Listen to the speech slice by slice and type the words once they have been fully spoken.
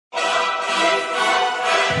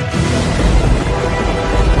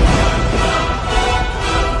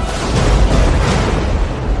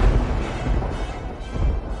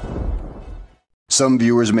Some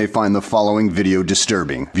viewers may find the following video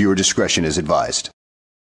disturbing. Viewer discretion is advised.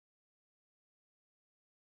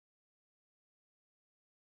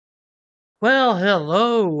 Well,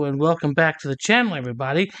 hello and welcome back to the channel,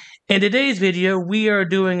 everybody. In today's video, we are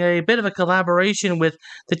doing a bit of a collaboration with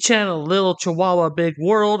the channel Little Chihuahua Big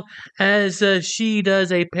World, as she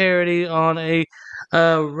does a parody on a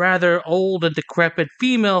rather old and decrepit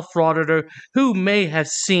female frauditor who may have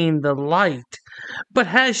seen the light. But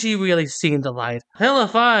has she really seen the light? Hell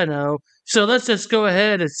if I know. So let's just go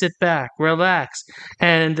ahead and sit back, relax,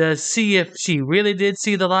 and see if she really did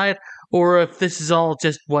see the light, or if this is all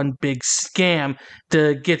just one big scam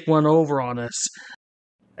to get one over on us.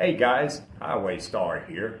 Hey guys, Highway Star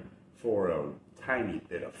here for a tiny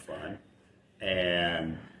bit of fun.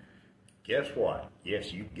 And guess what?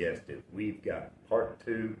 Yes, you guessed it. We've got part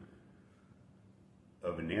 2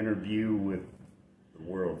 of an interview with the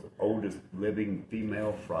world's oldest living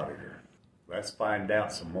female frauditor. Let's find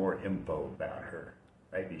out some more info about her.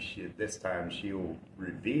 Maybe this time she'll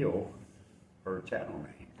reveal her channel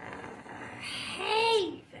name.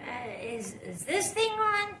 Hey, is this thing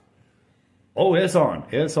on? Oh, it's on.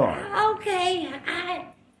 It's on. Okay,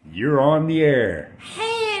 You're on the air.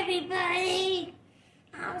 hey everybody.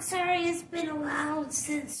 I'm sorry it's been a while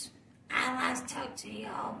since I last talked to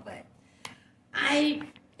y'all, but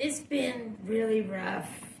it's been really rough.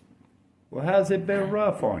 Well, how's it been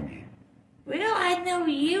rough on you? Well, I know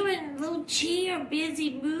you and Little Chi are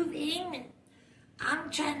busy moving, and I'm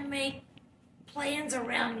trying to make plans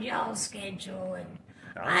around y'all's schedule, and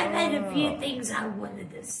I've had a few things I wanted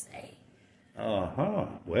to say.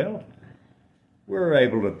 Well, we're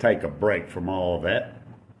able to take a break from all of that.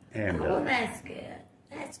 And Oh, that's good.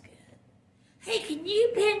 That's good. Hey, can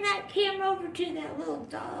you pan that camera over to that little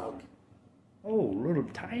dog? oh, little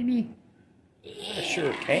tiny. Yeah,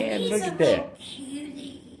 sure can. He's Look a at little that.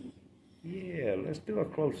 cutie. Yeah, let's do a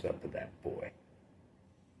close-up of that boy.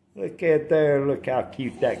 Look at there. Look how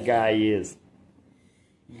cute that guy is.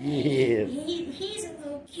 Yeah. He's a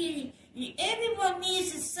little cutie. Everyone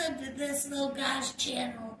needs to sub to this little guy's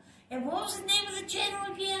channel. And what was the name of the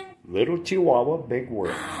channel again? Little Chihuahua, Big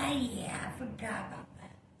World. Yeah, I forgot about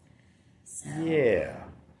that. So, Yeah.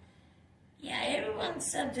 yeah, everyone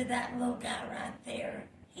sub to that little guy right there.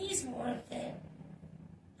 He's worth it.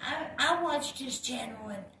 I watched his channel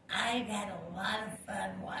and I've had a lot of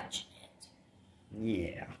fun watching it.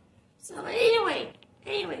 Yeah. So anyway,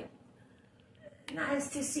 nice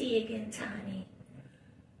to see you again, Tiny.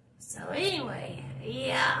 So anyway,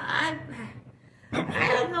 yeah, I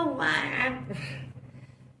don't know why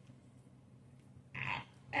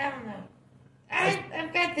I don't know.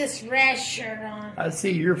 I've got this rash shirt on. I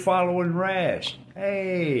see you're following Rash.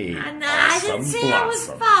 Hey. I didn't say I was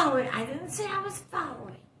following. I didn't say I was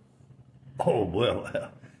following. Oh, well,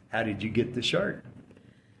 how did you get the shirt?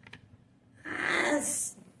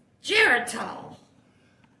 Geritol.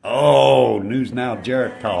 Oh, News Now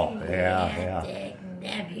Geritol. Yeah.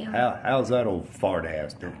 Nephew. How's that old fart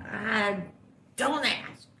ass doing? Don't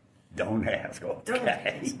ask. Don't ask. Okay. Don't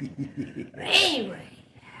ask. Anyway,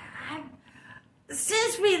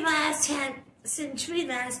 since we last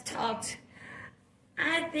talked,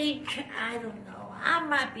 I think, I don't know, I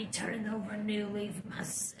might be turning over a new leaf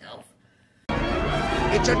myself.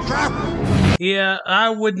 It's a trap! Yeah, I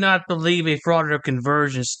would not believe a frauditor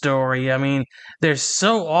conversion story. I mean, they're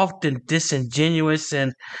so often disingenuous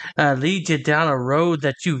and lead you down a road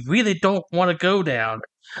that you really don't want to go down.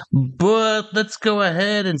 But let's go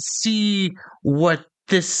ahead and see what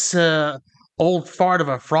this old fart of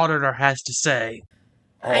a frauditor has to say.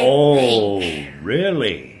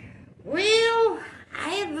 Really? Well,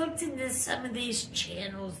 I looked into some of these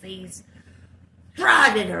channels, these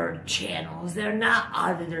frauditor channels. They're not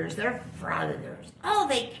auditors, they're frauditors. All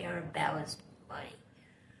they care about is money.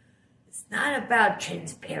 It's not about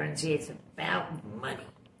transparency, it's about money.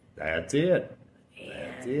 That's it.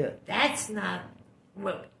 And that's not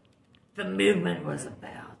what the movement was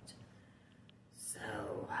about. So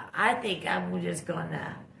I think I'm just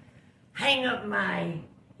gonna hang up my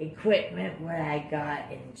equipment, what I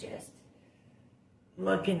got, and just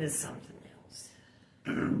look into something else.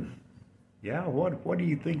 Yeah, what do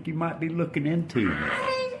you think you might be looking into?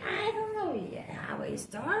 I don't know yet, Highway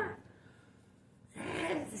Star.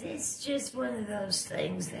 It's just one of those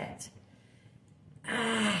things that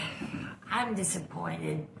I'm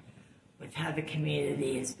disappointed with how the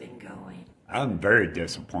community has been going. I'm very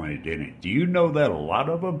disappointed in it. Do you know that a lot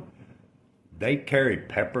of them, they carry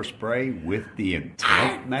pepper spray with the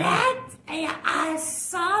intent now? I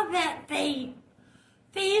saw that they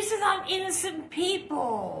use it on innocent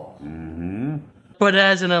people. Mm-hmm. But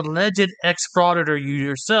as an alleged ex-frauditor you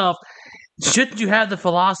yourself, shouldn't you have the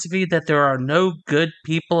philosophy that there are no good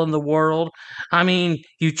people in the world? I mean,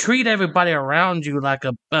 you treat everybody around you like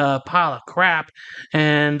a pile of crap,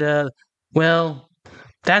 and, well,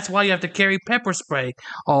 that's why you have to carry pepper spray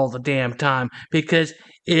all the damn time. Because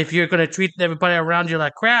if you're going to treat everybody around you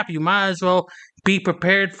like crap, you might as well be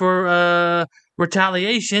prepared for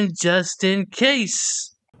retaliation just in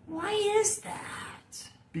case. Why is that?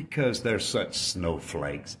 Because they're such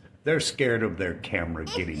snowflakes. They're scared of their camera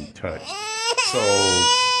getting touched. So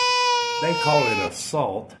they call it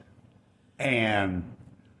assault. And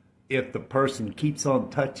if the person keeps on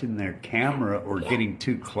touching their camera or getting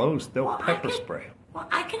too close, they'll pepper spray. Well,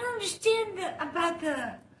 I can understand about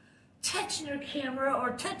the touching their camera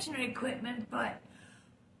or touching their equipment, but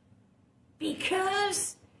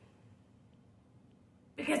because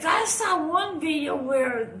I saw one video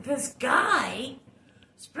where this guy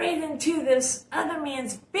sprayed into this other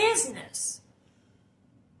man's business.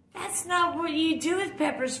 That's not what you do with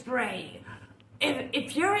pepper spray.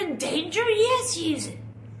 If you're in danger, yes, use it.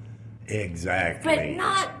 Exactly. But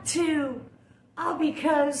not to,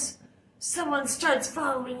 because someone starts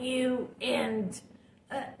following you and,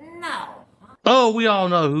 no. Oh, we all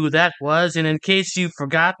know who that was, and in case you've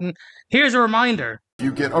forgotten, here's a reminder. If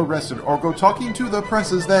you get arrested or go talking to the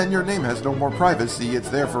presses, then your name has no more privacy. It's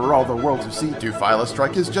there for all the world to see. To file a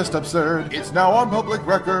strike is just absurd. It's now on public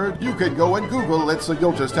record. You can go and Google it, so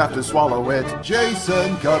you'll just have to swallow it.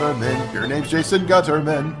 Jason Gutterman. Your name's Jason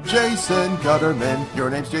Gutterman. Jason Gutterman. Your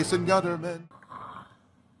name's Jason Gutterman.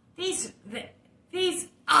 These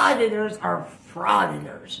auditors are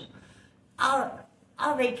frauditors.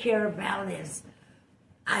 All they care about is,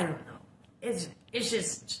 I don't know. It's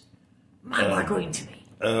just mind-boggling to me.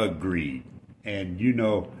 Agreed. And you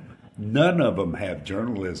know, none of them have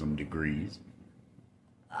journalism degrees.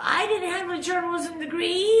 I didn't have a journalism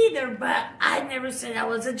degree either, but I never said I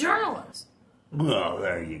was a journalist. Well,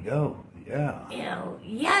 there you go. Yeah. You know,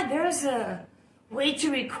 yeah, there's a way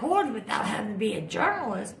to record without having to be a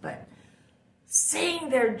journalist, but saying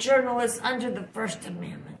they're journalists under the First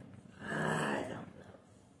Amendment, I don't know.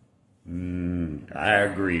 I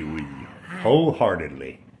agree with you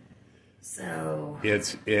wholeheartedly. So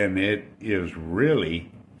It is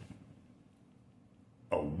really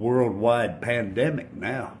a worldwide pandemic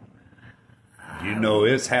now. You know,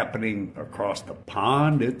 it's happening across the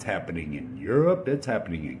pond. It's happening in Europe. It's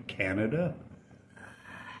happening in Canada.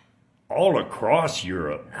 All across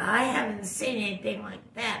Europe. I haven't seen anything like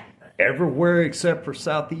that. But Everywhere except for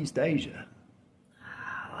Southeast Asia.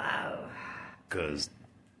 wow. Because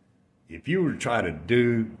if you were to try to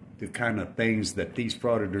do the kind of things that these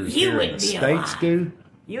frauditors You here in the wouldn't be States alive. do,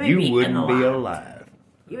 You you would be wouldn't be unalive. alive.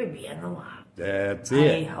 You would be in the line. That's I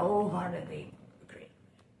it. wholeheartedly agree.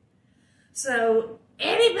 So,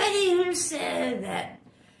 anybody who said that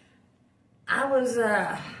I was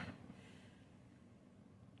a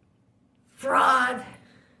fraud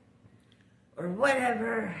or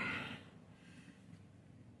whatever,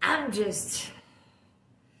 I'm just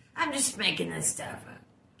making this stuff up.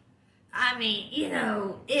 I mean, you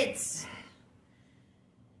know, it's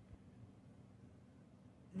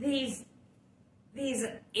these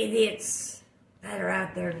idiots that are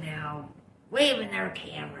out there now waving their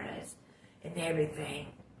cameras and everything.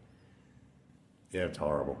 Yeah, it's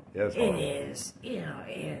horrible. Yeah, it's It horrible. is, you know,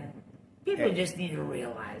 and people just need to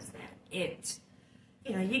realize that it's,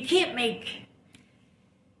 you know, you can't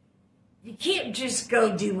just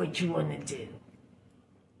go do what you want to do.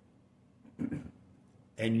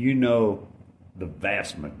 And you know, the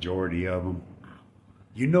vast majority of them,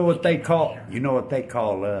 you know what they call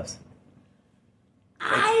us?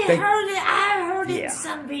 I heard Yeah. in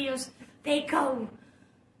some videos they call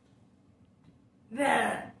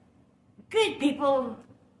the good people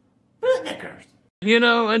bootlickers. You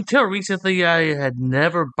know, until recently, I had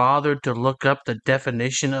never bothered to look up the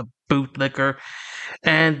definition of bootlicker,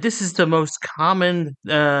 and this is the most common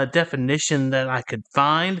definition that I could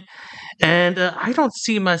find. And I don't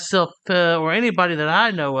see myself or anybody that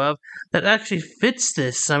I know of that actually fits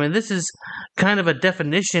this. I mean, this is kind of a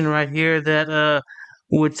definition right here that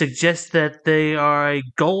would suggest that they are a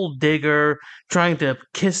gold digger trying to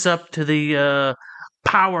kiss up to the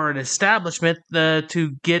power and establishment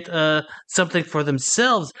to get something for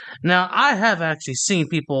themselves. Now, I have actually seen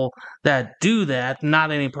people that do that,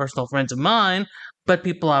 not any personal friends of mine, but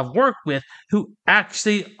people I've worked with who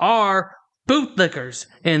actually are bootlickers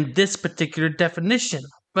in this particular definition.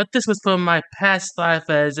 But this was from my past life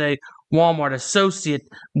as a Walmart associate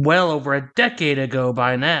well over a decade ago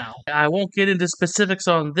by now. I won't get into specifics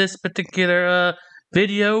on this particular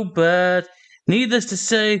video, but needless to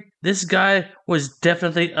say, this guy was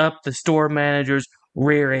definitely up the store manager's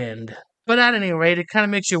rear end. but at any rate, it kind of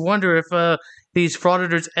makes you wonder if these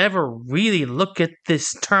frauditors ever really look at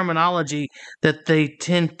this terminology that they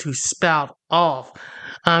tend to spout off.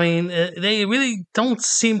 I mean, they really don't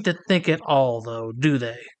seem to think at all, though, do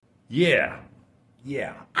they? Yeah.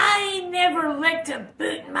 I ain't never licked a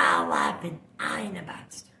boot in my life, and I ain't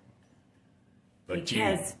about to. But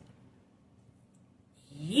Because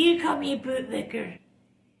you call me a bootlicker,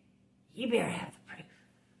 you better have the proof.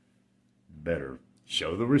 better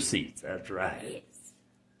show the receipts. That's right. Yes.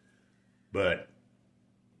 But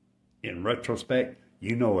in retrospect,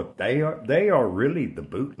 you know what they are? They are really the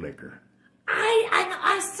bootlicker.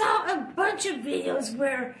 I saw a bunch of videos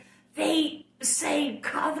where they say,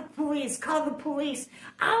 call the police, call the police.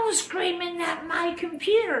 I was screaming at my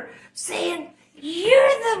computer saying, you're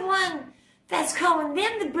the one that's calling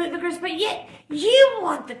them the bootlickers, but yet you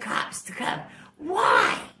want the cops to come.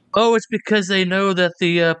 Why? Oh, it's because they know that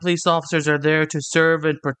the police officers are there to serve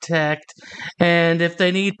and protect, and if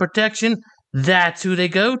they need protection, that's who they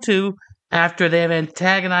go to after they've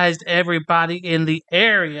antagonized everybody in the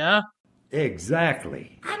area.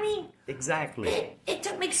 Exactly. I mean, Exactly. it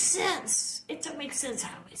don't make sense. It don't make sense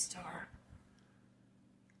how we start.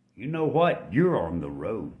 You know what? You're on the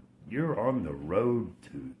road. You're on the road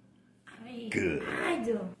to I mean, good. I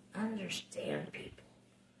don't understand people.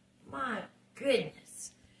 My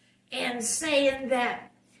goodness. And saying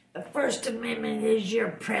that the First Amendment is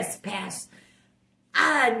your trespass.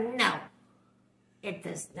 No. It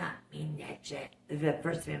does not mean that the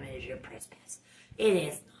First Amendment is your trespass. It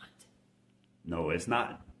is not. No, it's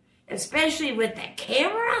not. Especially with the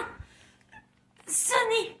camera.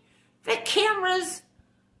 Sonny, the cameras,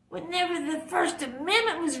 whenever the First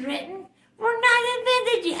Amendment was written, were not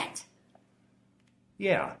invented yet.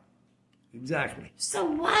 Yeah, exactly. So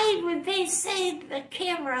why would they say the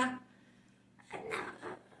camera? No,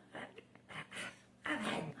 I've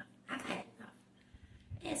had enough. I've had enough.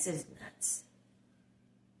 This is nuts.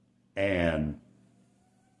 And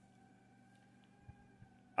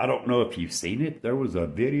I don't know if you've seen it. There was a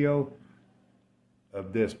video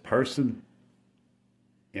of this person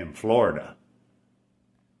in Florida.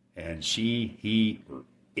 And she, he, or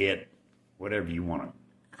it, whatever you want to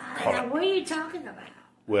call Now, it. what are you talking about?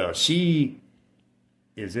 Well, she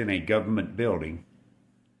is in a government building.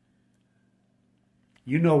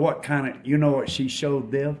 You know what she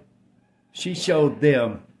showed them? She showed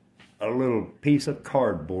them a little piece of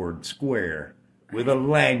cardboard square with a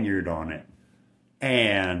lanyard on it.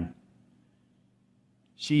 And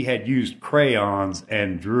she had used crayons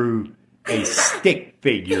and drew a stick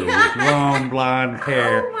figure with long blonde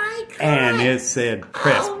hair. Oh my God. And it said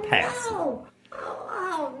trespass. Oh, no.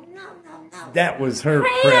 Oh, no. That was her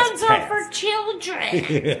Crayons are trespass. for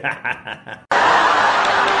children.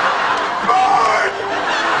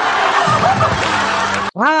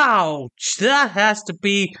 Ouch! That has to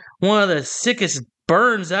be one of the sickest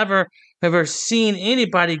burns ever seen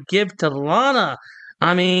anybody give to Lana.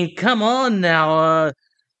 I mean, come on now,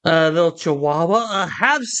 little Chihuahua.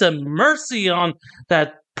 Have some mercy on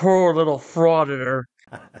that poor little frauditor.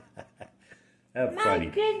 That's My funny.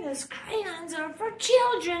 goodness, crayons are for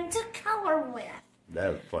children to color with.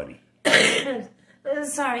 That was funny.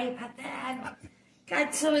 Sorry about that. I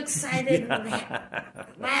got so excited and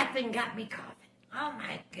laughing got me coughing. Oh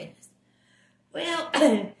my goodness. Well,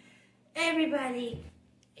 everybody,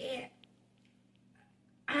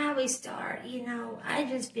 how we start, I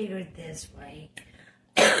just figured this way.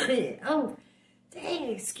 Oh, dang,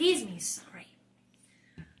 excuse me, sorry.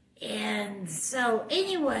 And so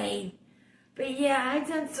anyway, but yeah, I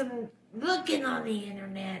done some looking on the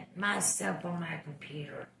internet myself on my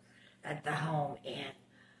computer at the home, and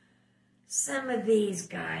some of these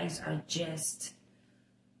guys are just,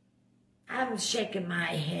 I'm shaking my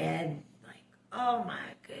head like, oh my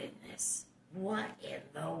goodness, what in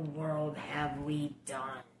the world have we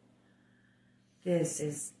done? This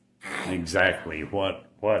is Exactly. What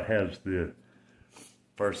has the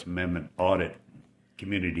First Amendment audit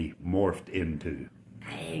community morphed into?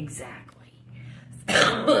 Exactly.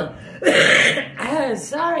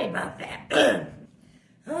 Sorry about that.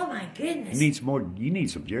 Oh my goodness. You need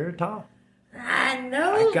some Geritol? I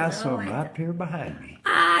know. I got no, some I right here behind me.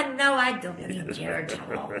 No, I don't need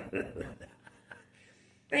Geritol.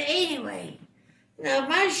 But anyway, now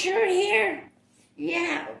my shirt here,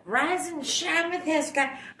 yeah, Rise and Shine with his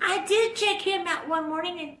guy. I did check him out one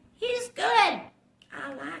morning, and he's good. I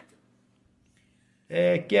liked him.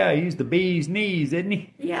 Heck yeah, he's the bee's knees, isn't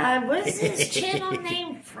he? Yeah, what's his channel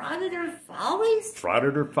name? Frauditor Follies?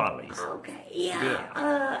 Frauditor Follies. Okay, yeah.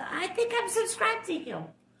 I think I'm subscribed to him.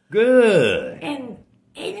 Good. And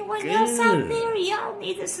anyone else out there, y'all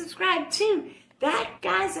need to subscribe too. that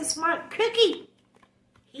guy's a smart cookie.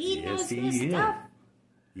 He knows his stuff.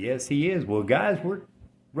 Yes, he is. Well, guys, we're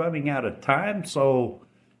running out of time, so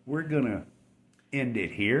we're going to end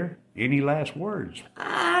it here. Any last words?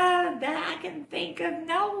 That I can think of,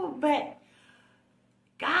 no, but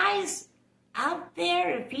guys out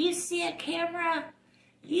there, if you see a camera,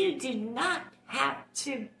 you do not have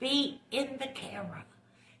to be in the camera.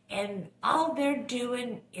 And all they're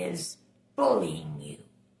doing is bullying you.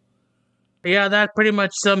 Yeah, that pretty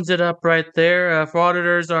much sums it up right there.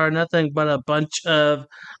 Frauditors are nothing but a bunch of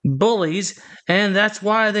bullies, and that's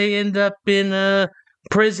why they end up in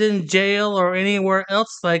prison, jail, or anywhere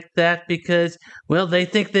else like that because, well, they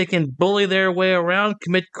think they can bully their way around,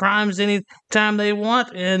 commit crimes anytime they want,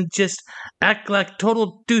 and just act like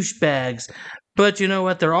total douchebags. But you know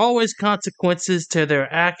what? There are always consequences to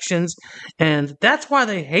their actions, and that's why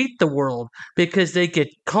they hate the world, because they get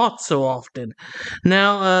caught so often.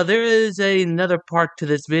 Now, there is another part to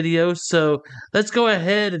this video, so let's go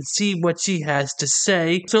ahead and see what she has to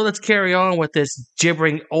say. So let's carry on with this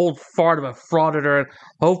gibbering old fart of a frauditor, and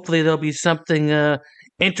hopefully there'll be something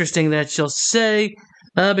interesting that she'll say.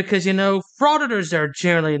 Because, you know, frauditors are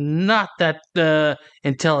generally not that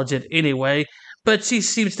intelligent anyway, but she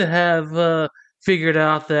seems to have figured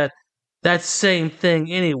out that same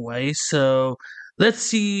thing anyway, so let's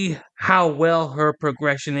see how well her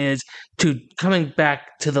progression is to coming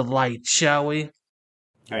back to the light, shall we?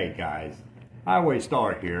 Hey guys, Highway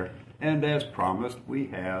Star here, and as promised, we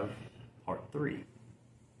have part 3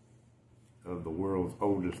 of the world's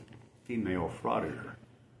oldest female frauditor.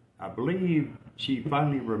 I believe she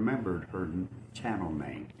finally remembered her channel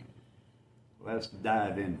name. Let's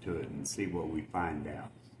dive into it and see what we find out.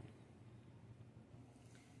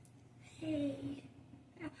 Hey,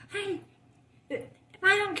 am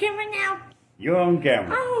I on camera now? You're on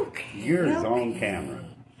camera. Okay. Yours on camera.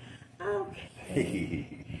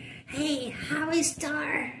 Okay. Hey, Howie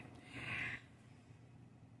Star.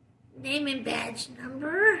 Name and badge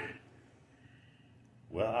number?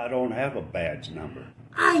 Well, I don't have a badge number.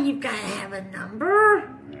 Oh, you've got to have a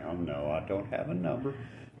number. Well, no, I don't have a number,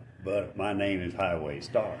 but my name is Highway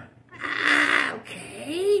Star.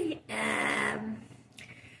 Okay.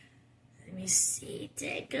 Let me see.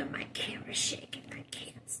 Daggone, my camera's shaking. I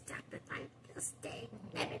can't stop it like this. Dang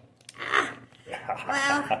it.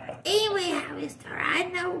 Well, anyway, Howie Star, I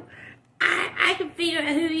know I can figure out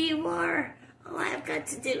who you are. All I've got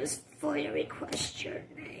to do is FOIA request your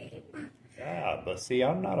name. Yeah, but see,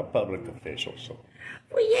 I'm not a public official, so.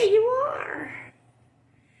 Well, yeah, you are.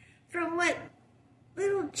 From what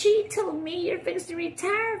little G told me, you're fixing to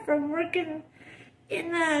retire from working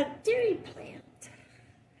in a dairy plant.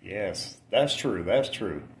 Yes, that's true, that's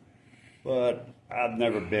true. But I've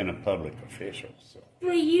never been a public official, so.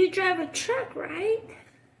 Well, you drive a truck, right?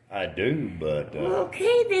 I do, but...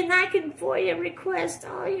 Okay, then I can FOIA request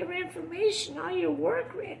all your information, all your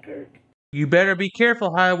work record. You better be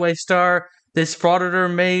careful, Highway Star. This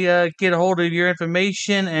frauditor may get a hold of your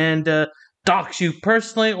information and dox you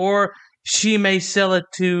personally, or she may sell it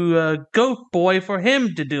to Goat Boy for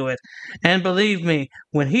him to do it. And believe me,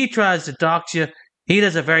 when he tries to dox you, he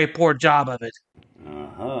does a very poor job of it.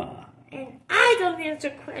 Uh-huh. And I don't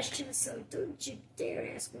answer questions, so don't you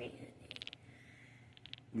dare ask me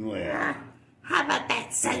anything. Well. How about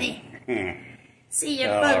that, Sonny? See,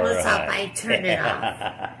 your All phone was off. right. I turned it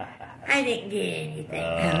off. I didn't get anything.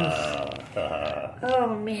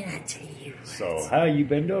 Oh, man, I tell you what. So, how you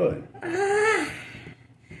been doing?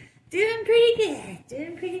 Doing pretty good.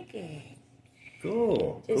 Doing pretty good.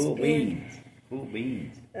 Cool. Just Cool been- beans. Cool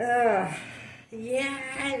beans.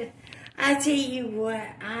 Yeah, I tell you what,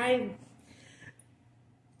 I'm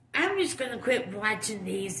just gonna quit watching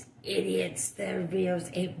these idiots. Their videos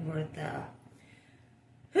ain't worth a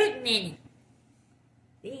hootenanny.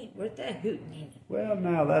 They ain't worth a hootenanny. Well,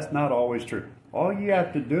 now, that's not always true. All you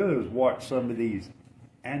have to do is watch some of these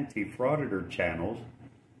anti-frauditor channels.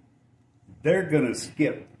 They're going to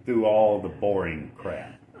skip through all the boring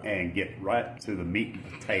crap and get right to the meat and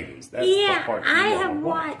potatoes. That's the part you I wanna have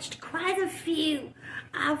watch. watched quite a few.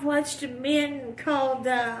 I've watched a man called,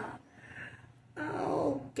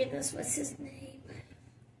 oh goodness, what's his name?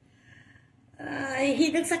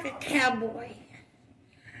 He looks like a cowboy.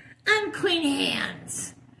 Unclean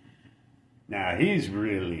Hands. Now, he's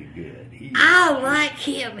really good. I like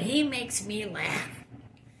him. He makes me laugh.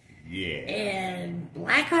 Yeah. And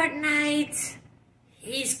BlackHartKnight,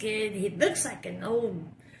 he's good. He looks like an old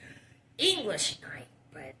English knight,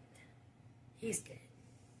 but he's good.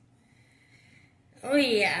 Oh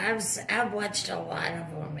yeah, I've watched a lot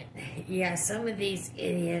of them. Yeah, some of these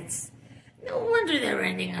idiots. No wonder they're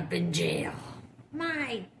ending up in jail.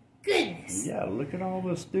 My goodness. Yeah, look at all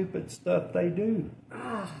the stupid stuff they do.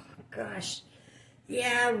 Oh, gosh.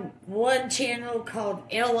 Yeah, one channel called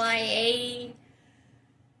LIA.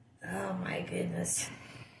 Oh, my goodness.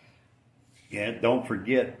 Yeah, don't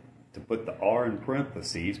forget to put the R in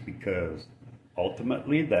parentheses because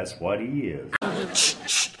ultimately that's what he is.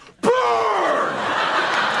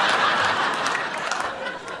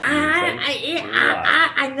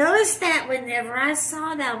 I noticed that whenever I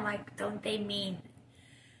saw that, I'm like, don't they mean...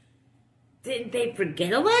 Didn't they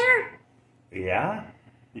forget a letter? Yeah?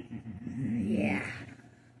 Yeah.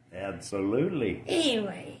 Absolutely.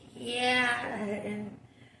 Anyway, yeah, and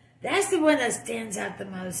that's the one that stands out the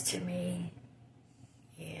most to me.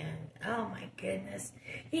 And, oh my goodness,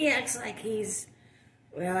 he acts like he's,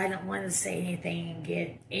 well, I don't want to say anything and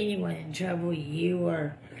get anyone in trouble, you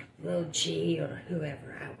or Lil G or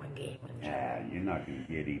whoever. I wouldn't get anyone in trouble. Ah, you're not going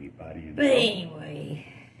to get anybody in But trouble. anyway.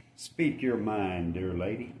 Speak your mind, dear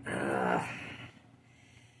lady.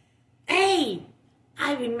 Hey,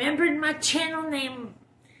 I remembered my channel name.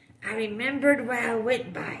 I remembered what I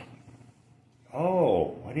went by.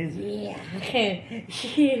 Oh, what is it?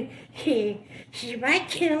 Yeah. You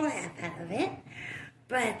might get a laugh out of it,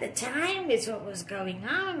 but at the time it's what was going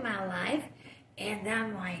on in my life, and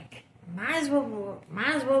I'm like, might as well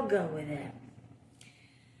go with it.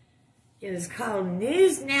 It was called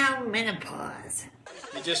News Now Menopause.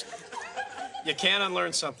 You can't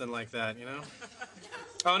unlearn something like that, you know?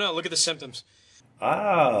 Oh no, look at the symptoms.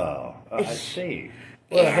 Oh, I see.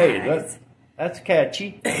 Well, Yeah, hey, that's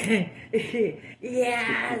catchy.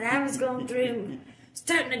 Yeah, I was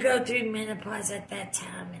starting to go through menopause at that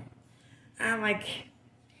time, and I'm like,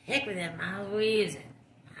 heck with it, might as well use it.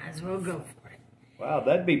 Might as well go for it. Wow,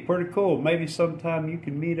 that'd be pretty cool. Maybe sometime you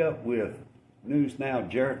can meet up with News Now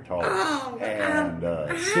Jarrett Talk and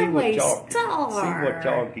see what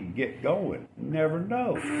y'all can get going. You never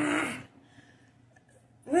know.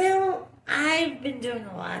 Well, I've been doing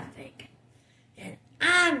a lot of thinking,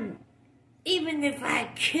 and even if I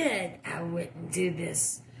could, I wouldn't do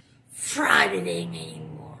this frauditing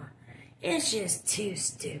anymore. It's just too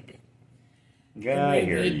stupid. Yeah, I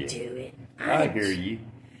hear you. Do it. I hear you.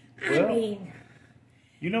 Well, I mean,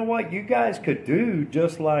 you know what you guys could do,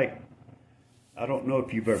 just like, I don't know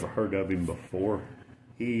if you've ever heard of him before.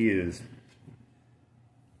 He is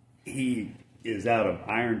out of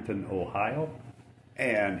Ironton, Ohio,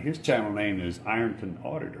 and his channel name is Ironton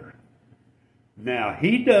Auditor. Now,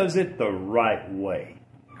 he does it the right way.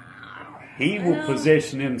 He will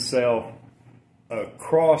position himself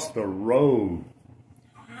across the road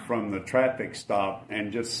from the traffic stop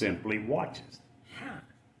and just simply watches.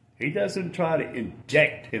 He doesn't try to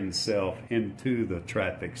inject himself into the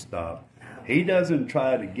traffic stop. He doesn't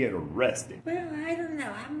try to get arrested. well, I don't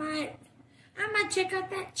know. I might check out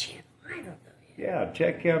that channel. I don't know. Yeah,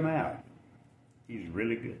 check him out. He's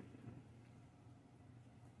really good.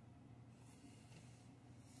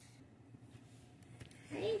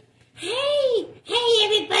 Hey,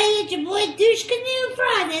 everybody, it's your boy Douche Canoe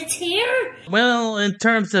Fraudit's here. Well, in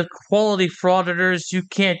terms of quality frauditors, you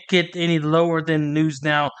can't get any lower than News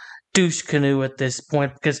Now Douche Canoe at this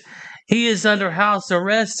point because he is under house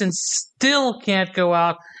arrest and still can't go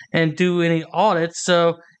out and do any audits.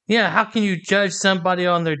 So, yeah, how can you judge somebody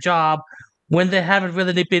on their job when they haven't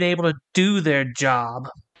really been able to do their job?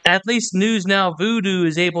 At least News Now Voodoo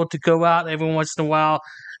is able to go out every once in a while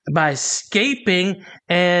by escaping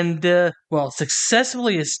and,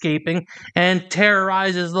 successfully escaping and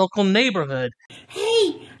terrorize his local neighborhood.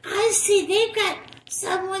 Hey, I see they've got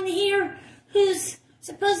someone here who's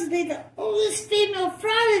supposedly the oldest female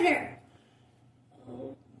frauditor.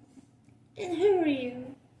 Oh, and who are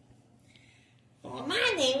you? Well,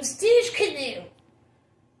 my name's Douche Canoe.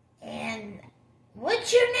 And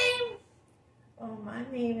what's your name? Oh, my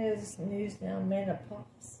name is News Now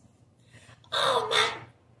Menopause. Oh, my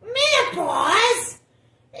menopause?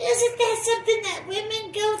 Isn't that something that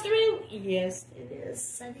women go through? Yes, it is,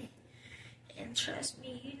 Sonny. And trust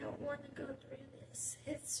me, you don't want to go through this.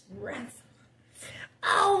 It's rough.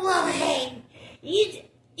 Oh, well, hey,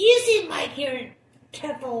 you seem like you're a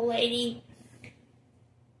tough old lady.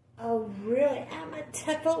 Oh, really? I'm a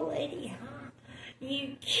tough old lady, huh?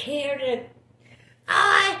 You care to...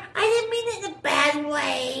 Oh, I didn't mean it in a bad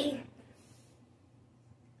way.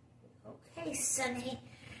 Okay, Sonny.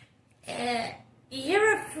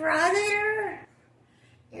 You're a frauditor?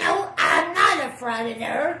 No, I'm not a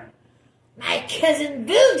frauditor. My cousin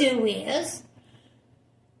Voodoo is.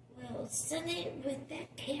 Well, Sonny, with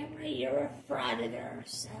that camera, you're a frauditor,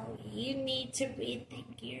 so you need to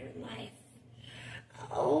rethink your life.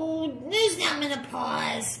 Oh, News Now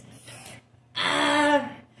Menopause.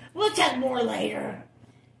 We'll talk more later.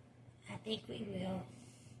 think we will.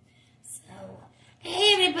 So,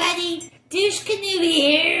 hey everybody, Douche Canoe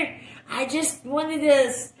here. I just wanted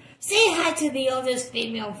to say hi to the oldest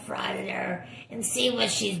female frauditor and see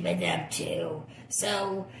what she's been up to.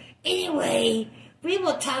 So, anyway, we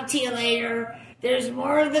will talk to you later. There's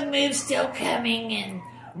more of the moves still coming and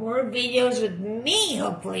more videos with me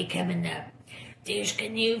hopefully coming up. Douche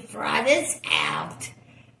Canoe Fraud is out.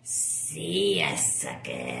 See ya,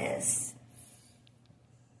 suckers.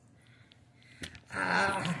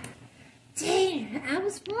 Dang, I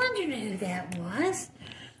was wondering who that was.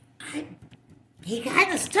 He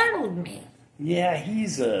kind of startled me. Yeah,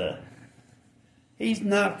 he's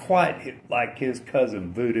not quite like his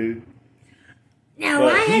cousin Voodoo. Now,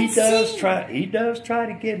 But I had he does try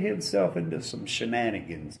to get himself into some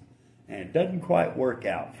shenanigans, and it doesn't quite work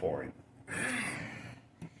out for him.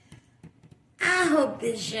 I hope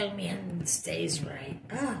this young man stays right.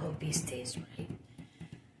 I hope he stays right.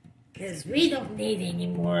 Because we don't need any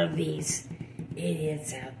more of these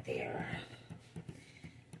idiots out there.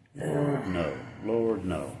 Lord no, Lord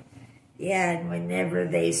no. Yeah, and whenever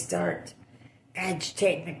they start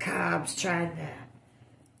agitating the cops, trying to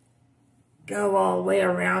go all the way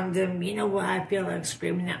around them, you know what I feel like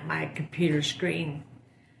screaming at my computer screen?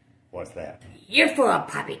 What's that? You're full of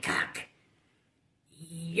poppycock.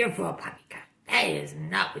 You're full of poppycock. That is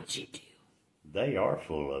not what you do. They are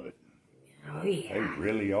full of it. Oh, yeah. They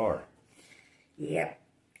really are. Yep.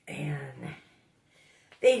 And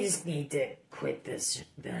they just need to quit the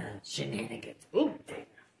shenanigans. Ooh,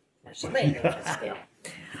 somebody knows this film.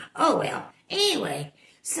 Oh, well. Anyway,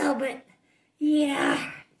 but,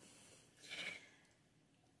 yeah.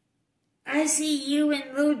 I see you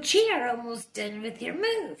and Lucia are almost done with your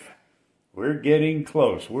move. We're getting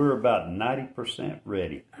close. We're about 90%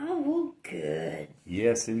 ready. Oh, well, good.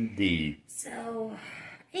 Yes, indeed. So,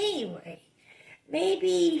 anyway,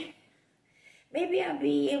 maybe I'll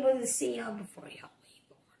be able to see y'all before y'all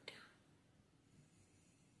leave.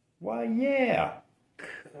 Why, yeah.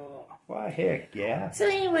 Cool. Why, heck, yeah. So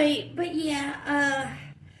anyway, but yeah,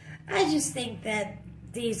 I just think that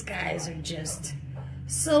these guys are just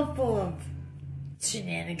so full of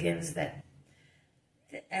shenanigans that,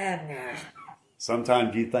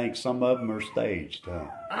 Sometimes you think some of them are staged, huh?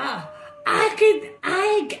 I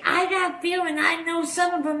got a feeling I know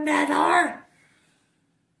some of them that are.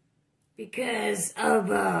 Because of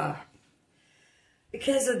the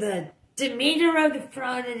demeanor of the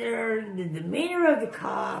frauditor, the demeanor of the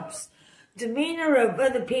cops, demeanor of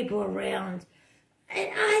other people around. And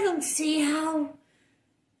I don't see how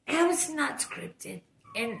it's not scripted.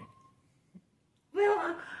 And,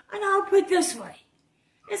 well, and I'll put it this way.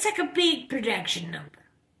 It's like a big production number.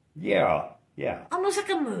 Yeah, yeah. Almost like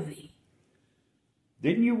a movie.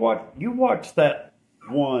 Didn't you watch that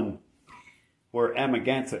one where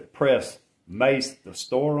Amagansett Press maced the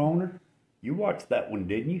store owner? You watched that one,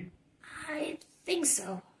 didn't you? I think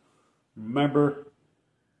so. Remember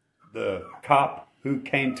the cop who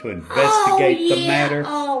came to investigate the matter?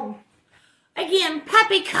 Oh, again,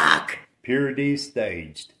 poppycock. Purity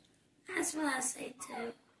staged. That's what I say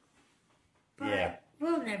too. But Yeah.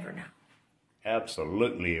 we'll never know.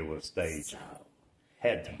 Absolutely, it was staged. So,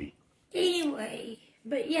 Had to be. anyway,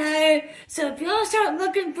 but yeah, so if y'all start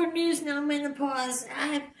looking for news now, menopause,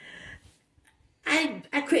 I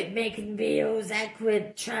quit making videos. I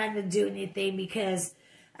quit trying to do anything because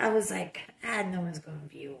I was like, no one's going to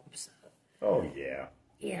view them. So, Oh, yeah.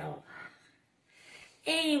 you know.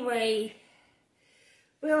 Anyway,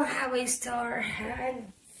 Will Highway Star.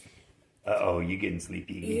 Uh-oh, you getting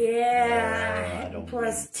sleepy again? Yeah. I don't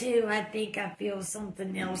Plus, too, I think I feel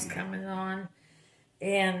something else coming on.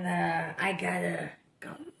 And I gotta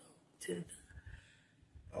go to the...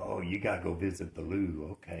 Oh, you gotta go visit the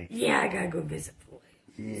loo, okay. Yeah, I gotta go visit the loo.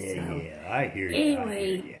 Yeah, So, yeah, I hear you.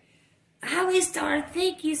 Anyway, Highway Star,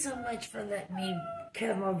 thank you so much for letting me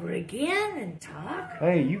come over again and talk.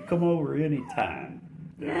 Hey, you come over anytime.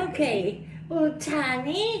 Okay, well,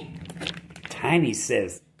 Tiny. Tiny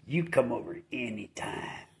says, you come over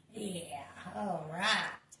anytime. Yeah, all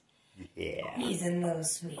right. Yeah. He's a little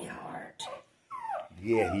sweetheart.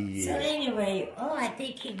 Yeah, he So is. anyway, I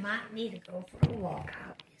think he might need to go for a walk,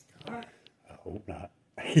 Highway Star. I hope not.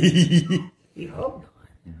 You hope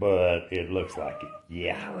not. But it looks like it.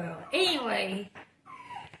 Yeah. Oh, well, anyway,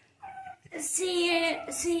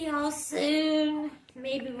 see y'all soon.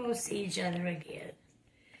 Maybe we'll see each other again.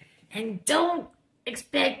 And don't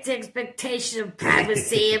expect expectation of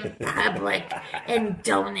privacy in public, and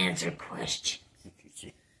don't answer questions.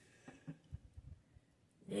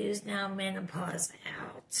 News Now Menopause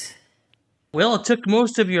out. Well, it took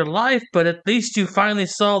most of your life, but at least you finally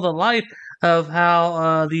saw the light of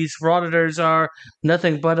how these frauditors are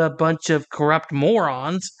nothing but a bunch of corrupt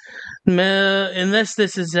morons. Unless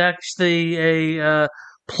this is actually a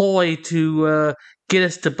ploy to get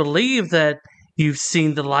us to believe that you've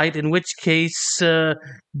seen the light, in which case,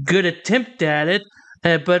 good attempt at it,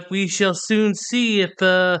 but we shall soon see if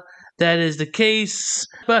that is the case.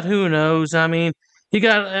 But who knows? I mean, you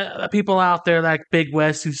got people out there like Big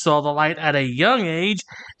West who saw the light at a young age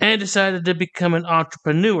and decided to become an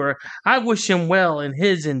entrepreneur. I wish him well in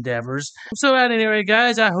his endeavors. So at any rate,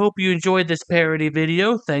 guys, I hope you enjoyed this parody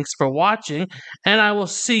video. Thanks for watching, and I will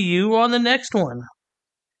see you on the next one.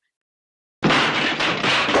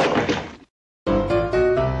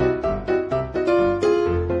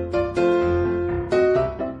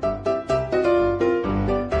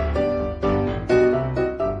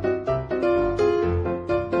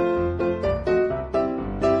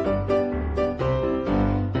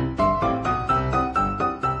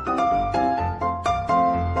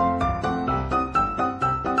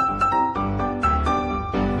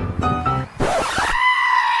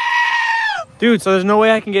 Dude, so there's no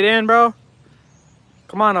way I can get in, bro?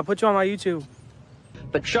 Come on, I'll put you on my YouTube.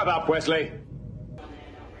 But shut up, Wesley.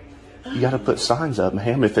 You gotta put signs up,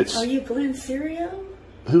 ma'am, if it's... Are you Glenn Serio?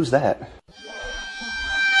 Who's that?